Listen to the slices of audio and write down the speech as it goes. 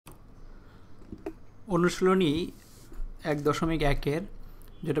অনুশীলনী 1.1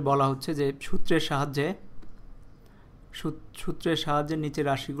 যেটা বলা হচ্ছে যে সূত্রের সাহায্যে নিচের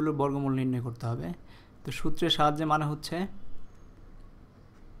রাশিগুলোর বর্গমূল নির্ণয় করতে হবে। তো সূত্রের সাহায্যে মানে হচ্ছে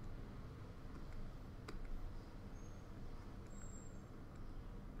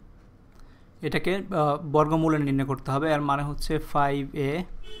এটাকে বর্গমূলে নির্ণয় করতে হবে। আর মানে হচ্ছে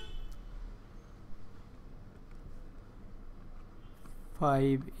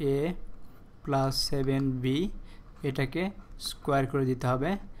 5a প্লাস 7b এটাকে স্কোয়ার করে দিতে হবে।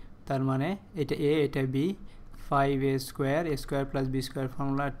 তার মানে এটা a এটা b, 5a square plus b square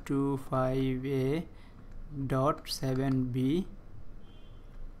formula 25a dot 7b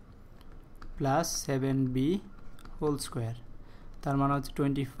plus 7b whole square. তার মানে হচ্ছে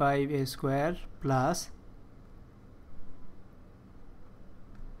 25a স্কোয়ার প্লাস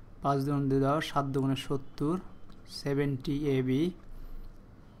 5 দুগুণ 10 7 দুগুণে 70 70ab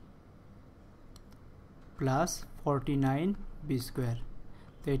প্লাস 49b স্কোয়ার।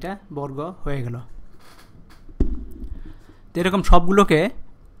 তো এটা বর্গ হয়ে গেল। তো এরকম সবগুলোকে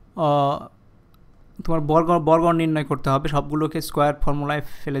তোমার বর্গ নির্ণয় করতে হবে, সবগুলোকে স্কোয়ার ফর্মুলায়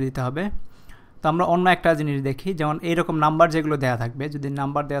ফেলে দিতে হবে। তো আমরা অন্য একটা জিনিস দেখি, যেমন এইরকম নাম্বার যেগুলো দেওয়া থাকবে, যদি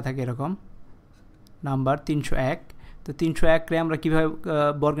নাম্বার দেওয়া থাকে এরকম নাম্বার 301, তো 301-রে আমরা কীভাবে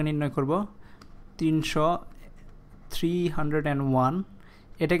বর্গ নির্ণয় করব? 301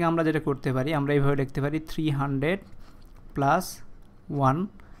 এটাকে আমরা যেটা করতে পারি, আমরা এইভাবে লিখতে পারি 300 প্লাস 1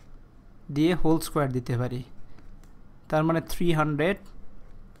 দিয়ে হোল স্কোয়ার দিতে পারি। তার মানে 300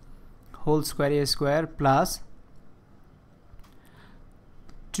 whole square a square plus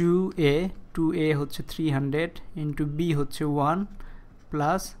 2a হচ্ছে 300 ইন্টু b হচ্ছে 1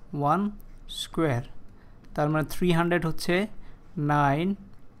 প্লাস 1 স্কোয়ার। তার মানে 300 হচ্ছে 9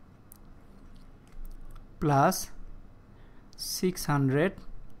 প্লাস 600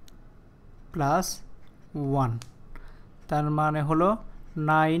 প্লাস 1, তার মানে হলো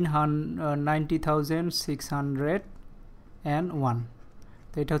 90,601।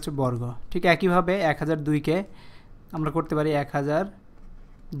 তো এটা হচ্ছে বর্গ। ঠিক একইভাবে 1002-কে আমরা করতে পারি 1000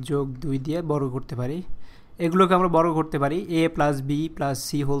 যোগ 2 দিয়ে বর্গ করতে পারি। এগুলোকে আমরা বর্গ করতে পারি a plus b plus c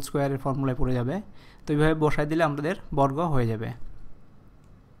whole স্কোয়ারের ফর্মুলায় পড়ে যাবে। তো এইভাবে বসাই দিলে আমাদের বর্গ হয়ে যাবে।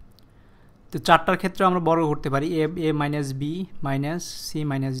 তো 4টার ক্ষেত্রে আমরা বর্গ করতে পারি a minus b minus c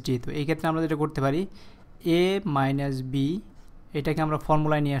minus d। তো এই ক্ষেত্রে আমরা যেটা করতে পারি a মাইনাস b এটাকে আমরা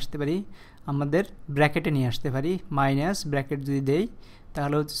ফর্মুলায় নিয়ে আসতে পারি, আমাদের ব্র্যাকেটে নিয়ে আসতে পারি, মাইনাস ব্র্যাকেট যদি দেই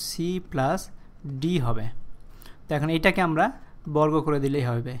তাহলে হচ্ছে c প্লাস d হবে। তো এখন এটাকে আমরা বর্গ করে দিলেই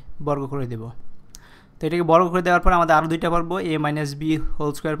হবে, বর্গ করে দেব। তো এটাকে বর্গ করে দেওয়ার পর আমাদের আরও দুইটা পাবো, a minus b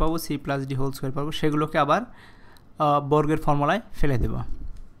whole square পাবো, c plus d whole square পাবো, সেগুলোকে আবার বর্গের ফর্মুলায় ফেলে দেব।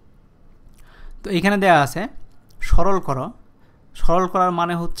 তো এখানে দেওয়া আছে সরল করো। সরল করার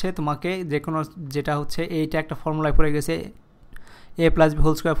মানে হচ্ছে তোমাকে যে কোনো যেটা হচ্ছে এইটা একটা ফর্মুলায় পড়ে গেছে, a plus b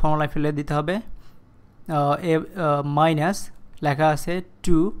whole square ফর্মুলায় ফেলে দিতে হবে। এ মাইনাস লেখা আছে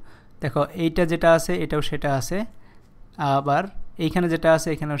 2, দেখো এইটা যেটা আছে এটাও সেটা আছে, আবার এইখানে যেটা আছে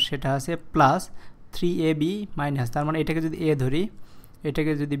এখানেও সেটা আছে, প্লাস 3ab মাইনাস, তার মানে এটাকে যদি a ধরি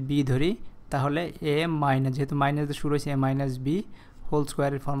এটাকে যদি b ধরি তাহলে a মাইনাস, যেহেতু মাইনাস দিয়ে শুরু হয়েছে, a মাইনাস b হোল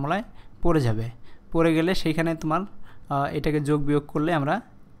স্কোয়ারের ফর্মুলায় পড়ে যাবে। পড়ে গেলে সেইখানে তোমার এটাকে যোগ বিয়োগ করলে আমরা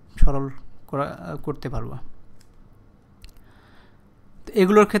সরল করতে পারবো। তো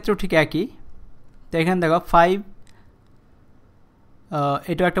এগুলোর ক্ষেত্রেও ঠিক একই। তো এখানে দেখো 5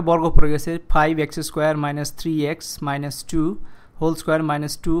 এটাও একটা বর্গ পড়ে গেছে, 5x square minus 3x minus 2 whole square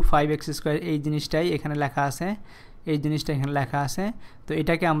minus 2 5x square, এই জিনিসটাই এখানে লেখা আছে, এই জিনিসটা এখানে লেখা আছে। তো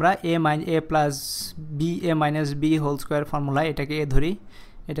এটাকে আমরা a plus b a minus b whole square ফর্মুলায় এটাকে a ধরি,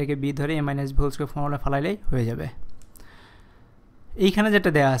 এটাকে b ধরে a minus b whole square ফর্মুলায় ফালাইলেই হয়ে যাবে। এইখানে যেটা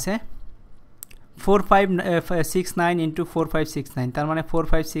দেওয়া আছে 4569 ইন্টু 4569, তার মানে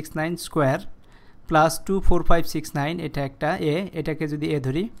 4569 স্কোয়ার প্লাস 24569, এটা একটা a, এটাকে যদি a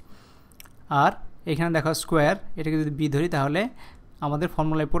ধরি, আর এখানে দেখো স্কোয়ার, এটাকে যদি b ধরি তাহলে আমাদের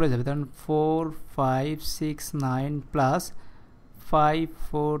ফর্মুলায় পড়ে যাবে। কারণ 4569 প্লাস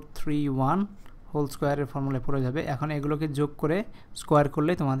 5431 হোল স্কোয়ারের ফর্মুলায় পড়ে যাবে। এখন এগুলোকে যোগ করে স্কোয়ার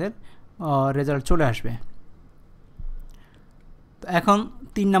করলে তোমাদের রেজাল্ট চলে আসবে। তো এখন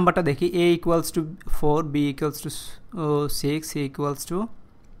 3 নাম্বারটা দেখি, a equals to 4 b equals to 6 c equals to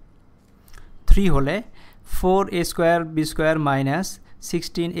 3 হলে 4a square b square minus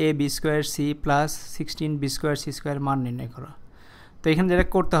 16ab square c plus 16b square c square মান নির্ণয় করো। তো এখানে যেটা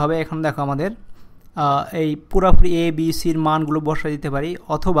করতে হবে, এখন দেখো আমাদের এই পুরোপুরি a b cর মানগুলো বসাই দিতে পারি,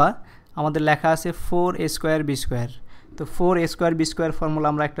 অথবা আমাদের লেখা আছে 4a স্কোয়ার b স্কোয়ার। তো 4a square b square formula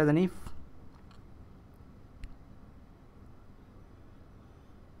আমরা একটা জানি,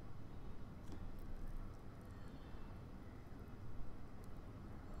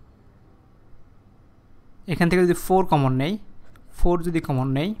 এখান থেকে যদি 4 কমন নেই, 4 যদি কমন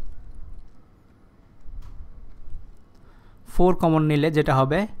নেই, 4 কমন নিলে যেটা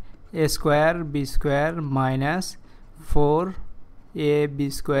হবে a square B square minus 4ab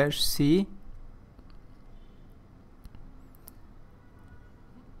square C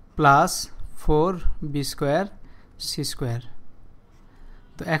plus 4b square C square.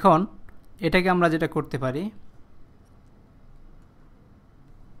 তো এখন এটাকে আমরা যেটা করতে পারি,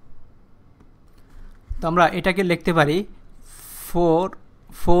 তো আমরা এটাকে লিখতে পারি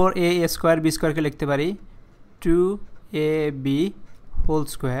 4a স্কোয়ার বি স্কোয়ারকে লিখতে পারি 2ab হোল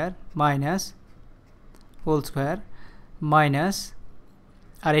স্কোয়ার মাইনাস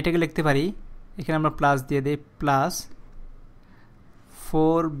আর এটাকে লিখতে পারি, এখানে আমরা প্লাস দিয়ে দিই, প্লাস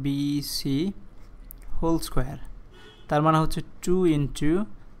 4bc হোল স্কোয়ার। তার মানে হচ্ছে 2 ইন্টু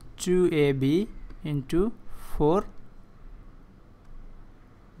 2ab ইন্টু 4bc,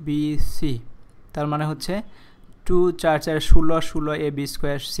 তার মানে হচ্ছে 2 4 4 16 16ab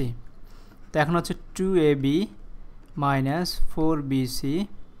স্কোয়ার সি। তো এখন হচ্ছে 2ab minus 4bc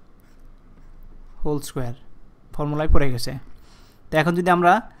whole square ফর্মুলায় পড়ে গেছে। তো এখন যদি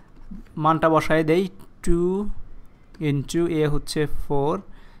আমরা মানটা বসাই দেই, 2 ইন্টু a হচ্ছে 4,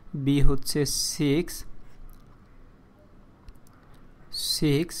 b হচ্ছে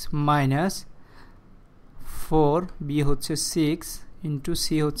 6 মাইনাস 4b হচ্ছে 6 ইন্টু c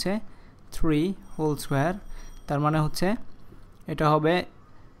হচ্ছে 3 হোল স্কোয়ার। তার মানে হচ্ছে এটা হবে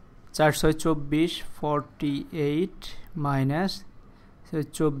 4 6 24 48 মাইনাস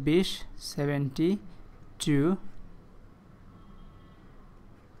 24 72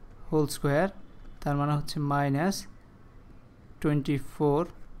 হোল স্কোয়ার। তার মানে হচ্ছে মাইনাস 24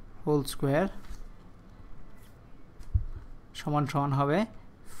 হোল স্কোয়ার সমান সমান হবে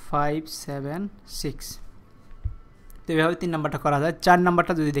 576। তো এইভাবে 3 নাম্বারটা করা যায়। 4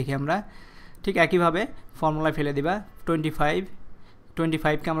 নাম্বারটা যদি দেখি আমরা, ঠিক একইভাবে ফর্মুলায় ফেলে দিবা।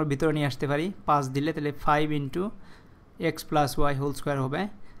 25কে আমরা ভিতরে নিয়ে আসতে পারি 5 দিলে, তাহলে 5 into x plus Y whole square হবে।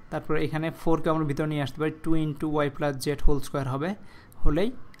 তারপর এখানে 4কে আমরা ভিতরে নিয়ে আসতে পারি, 2 into Y plus Z whole square হবে, হলেই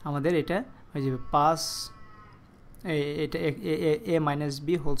আমাদের এটা হয়ে যাবে 5, এটা এ মাইনাস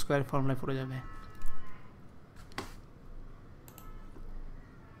বি হোল স্কোয়ার ফর্মুলায় পড়ে যাবে।